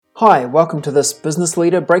Hi, welcome to this Business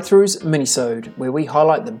Leader Breakthroughs minisode, where we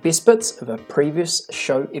highlight the best bits of a previous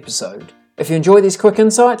show episode. If you enjoy these quick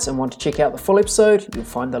insights and want to check out the full episode, you'll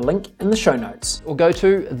find the link in the show notes. Or go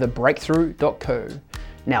to thebreakthrough.co.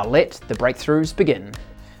 Now let the breakthroughs begin.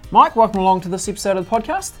 Mike, welcome along to this episode of the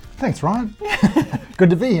podcast. Thanks, Ryan.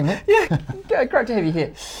 Good to be here, mate. Yeah, great to have you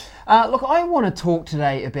here. Look, I want to talk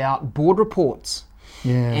today about board reports.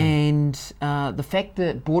 And the fact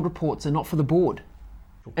that board reports are not for the board.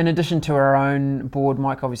 In addition to our own board,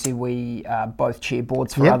 Mike, obviously we both chair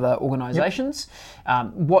boards for other organisations.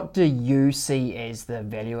 What do you see as the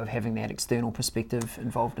value of having that external perspective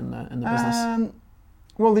involved in the business?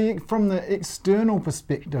 Well, from the external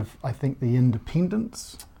perspective, I think the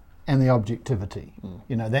independence and the objectivity.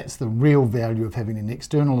 You know, that's the real value of having an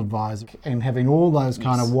external advisor and having all those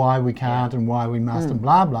kind of why we can't and why we must and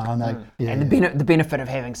blah blah. And the benefit of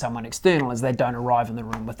having someone external is they don't arrive in the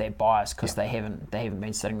room with that bias because they haven't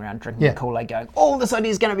been sitting around drinking the Kool-Aid going, oh, this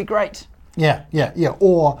idea is going to be great. Yeah.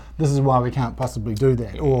 Or this is why we can't possibly do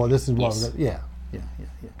that. Or this is why. Yeah.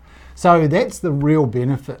 So that's the real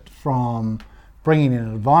benefit from bringing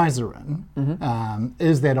an advisor in,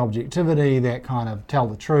 is that objectivity, that kind of tell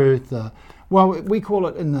the truth. Well, we call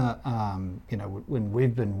it in the, when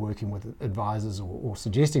we've been working with advisors or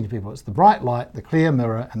suggesting to people, it's the bright light, the clear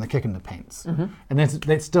mirror, and the kick in the pants. And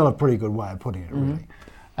that's still a pretty good way of putting it, really.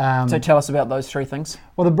 So tell us about those three things.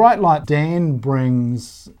 Well, the bright light, Dan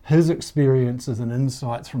brings his experiences and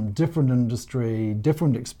insights from different industry,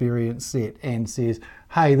 different experience set, and says,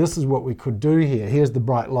 hey, this is what we could do here. Here's the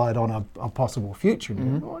bright light on a possible future.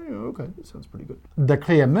 Okay, that sounds pretty good. The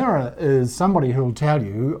clear mirror is somebody who'll tell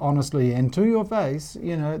you honestly and to your face,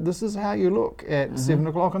 this is how you look at 7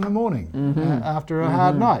 o'clock in the morning after a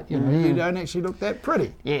hard night. You don't actually look that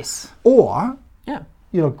pretty. Yes. Or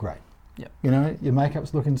you look great. Your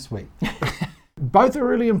makeup's looking sweet. Both are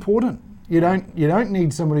really important. You don't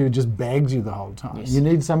need somebody who just bags you the whole time. Yes. You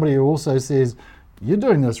need somebody who also says, you're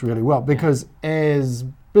doing this really well, because as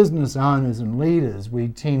business owners and leaders, we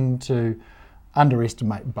tend to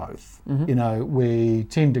underestimate both. We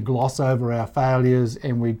tend to gloss over our failures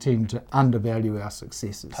and we tend to undervalue our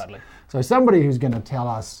successes. Totally. So somebody who's going to tell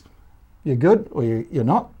us you're good or you're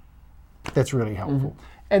not, that's really helpful.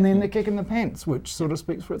 And then the kick in the pants, which sort of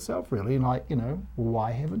speaks for itself, really. Like,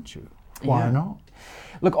 why haven't you? Why not?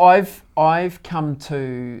 Look, I've come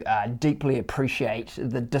to deeply appreciate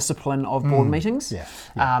the discipline of board meetings.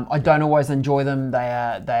 I don't always enjoy them. They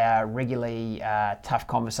are regularly tough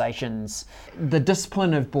conversations. The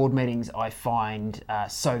discipline of board meetings I find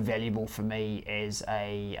so valuable for me as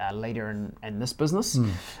a leader in this business.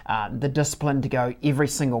 The discipline to go every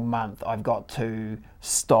single month, I've got to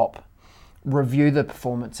stop, review the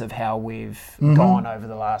performance of how we've gone over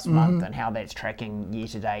the last month and how that's tracking year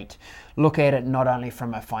to date. Look at it not only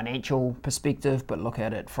from a financial perspective, but look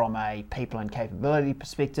at it from a people and capability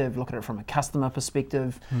perspective, look at it from a customer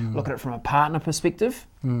perspective, look at it from a partner perspective,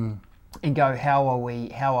 and go, how are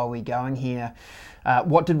we going here?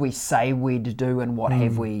 What did we say we'd do, and what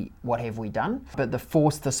have we done? But the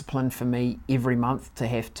forced discipline for me every month to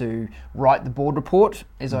have to write the board report,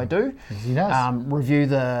 as I do, review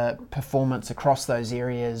the performance across those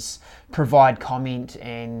areas, provide comment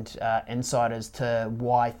and insight as to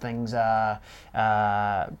why things are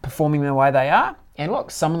performing the way they are. And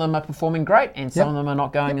look, some of them are performing great and some of them are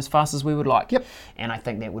not going as fast as we would like. And I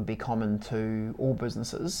think that would be common to all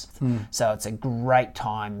businesses. So it's a great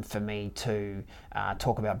time for me to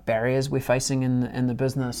talk about barriers we're facing in the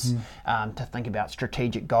business, to think about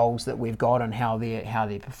strategic goals that we've got and how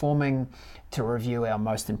they're performing, to review our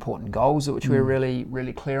most important goals, which we're really,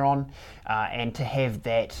 really clear on, and to have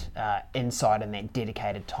that insight and that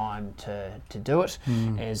dedicated time to do it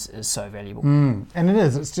is so valuable. And it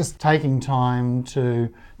is. It's just taking time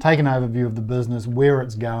to take an overview of the business, where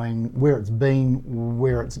it's going, where it's been,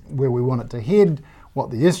 where we want it to head, what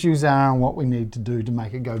the issues are, and what we need to do to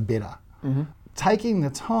make it go better. Taking the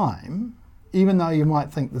time, even though you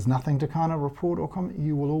might think there's nothing to kind of report or comment,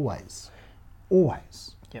 you will always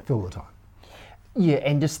fill the time. Yeah,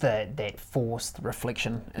 and just that forced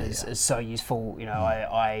reflection is so useful.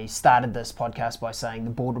 I started this podcast by saying the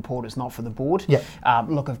board report is not for the board.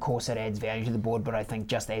 Look, of course, it adds value to the board, but I think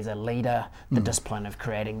just as a leader, the discipline of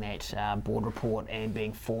creating that board report and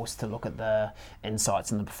being forced to look at the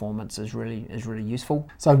insights and the performance is really useful.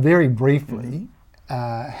 So very briefly,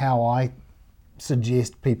 how I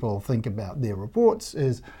suggest people think about their reports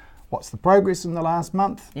is, what's the progress in the last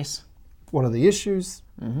month? Yes. What are the issues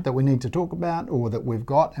that we need to talk about or that we've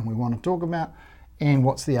got and we want to talk about? And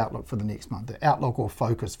what's the outlook for the next month? The outlook or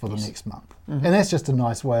focus for the next month. And that's just a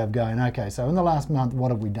nice way of going, okay, so in the last month,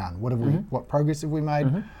 what have we done? What progress have we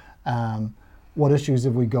made? What issues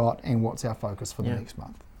have we got, and what's our focus for the next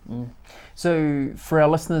month? So for our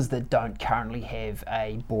listeners that don't currently have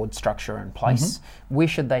a board structure in place, where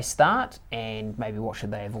should they start, and maybe what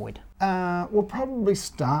should they avoid? We'll probably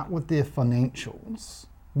start with their financials,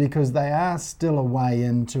 because they are still a way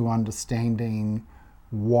into understanding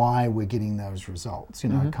why we're getting those results.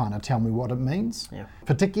 Kind of tell me what it means,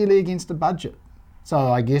 particularly against a budget. So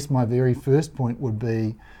I guess my very first point would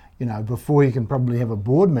be, before you can probably have a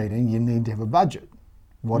board meeting, you need to have a budget.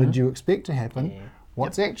 What did you expect to happen?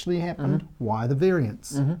 What's actually happened? Why the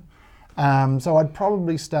variance? So I'd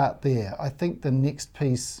probably start there. I think the next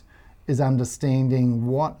piece is understanding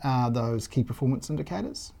what are those key performance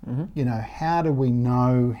indicators. How do we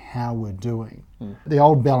know how we're doing? The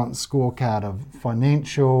old balanced scorecard of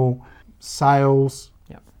financial, sales,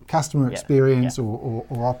 customer experience or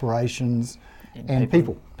operations, and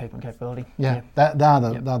people. People and capability. They're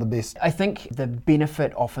the best. I think the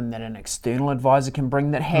benefit often that an external advisor can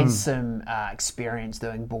bring that has some experience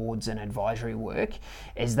doing boards and advisory work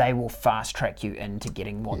is they will fast track you into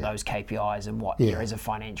getting what those KPIs and what areas of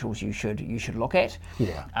financials you should look at.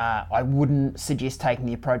 I wouldn't suggest taking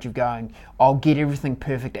the approach of going, I'll get everything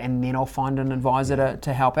perfect and then I'll find an advisor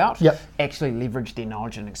to help out. Actually leverage their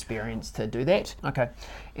knowledge and experience to do that. Okay.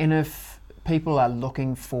 And if people are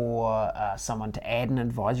looking for someone to add an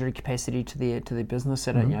advisory capacity to their business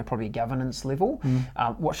at a probably a governance level,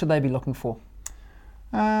 what should they be looking for?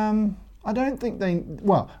 I don't think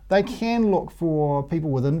they can look for people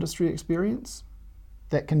with industry experience.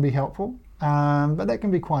 That can be helpful, but that can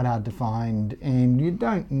be quite hard to find, and you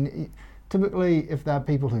don't typically, if they're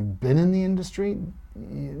people who've been in the industry,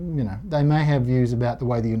 they may have views about the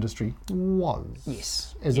way the industry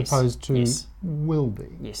was, as opposed to will be.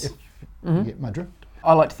 You get my drift.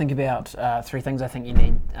 I like to think about three things. I think you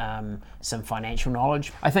need some financial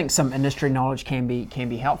knowledge. I think some industry knowledge can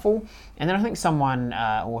be helpful, and then I think someone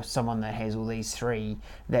that has all these three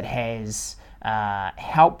that has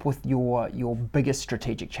help with your biggest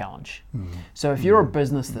strategic challenge. So if you're a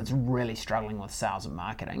business that's really struggling with sales and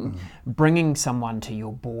marketing, bringing someone to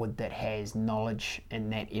your board that has knowledge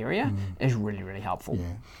in that area is really, really helpful.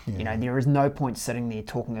 There is no point sitting there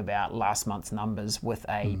talking about last month's numbers with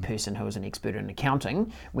a person who is an expert in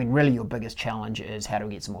accounting when really your biggest challenge is how to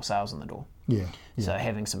get some more sales in the door. So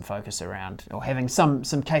having some focus around, or having some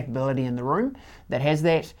capability in the room that has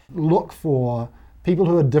that. Look for people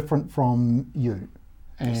who are different from you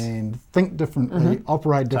and think differently,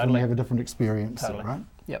 operate differently, have a different experience, right?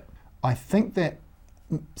 I think that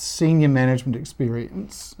senior management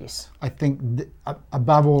experience, I think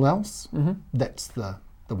above all else, that's the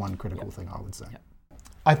one critical thing I would say.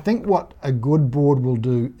 I think what a good board will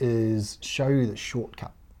do is show you the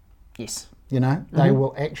shortcut. They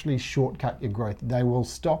will actually shortcut your growth. They will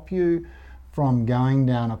stop you from going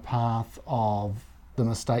down a path of the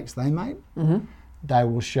mistakes they made. They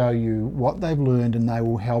will show you what they've learned, and they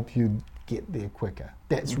will help you get there quicker.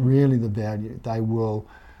 That's really the value. They will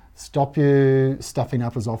stop you stuffing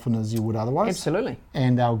up as often as you would otherwise. Absolutely.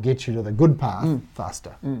 And they'll get you to the good path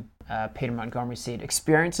faster. Peter Montgomery said,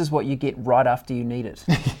 "Experience is what you get right after you need it,"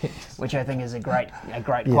 which I think is a great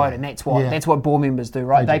quote, and that's what board members do,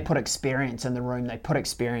 right? They put experience in the room. They put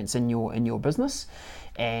experience in your business.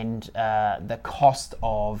 And the cost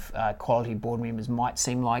of quality board members might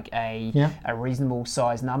seem like a reasonable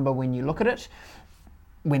size number when you look at it.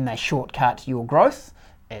 When they shortcut your growth,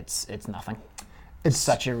 it's nothing. It's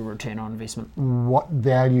such a return on investment. What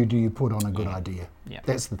value do you put on a good idea?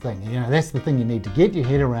 That's the thing. That's the thing you need to get your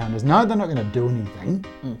head around is, no, they're not going to do anything.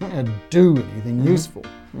 They're not going to do anything useful.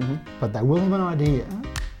 But they will have an idea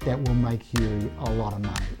that will make you a lot of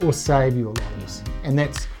money or save you a lot of money. And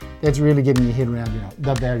that's really getting your head around,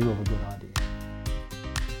 the value of a good idea.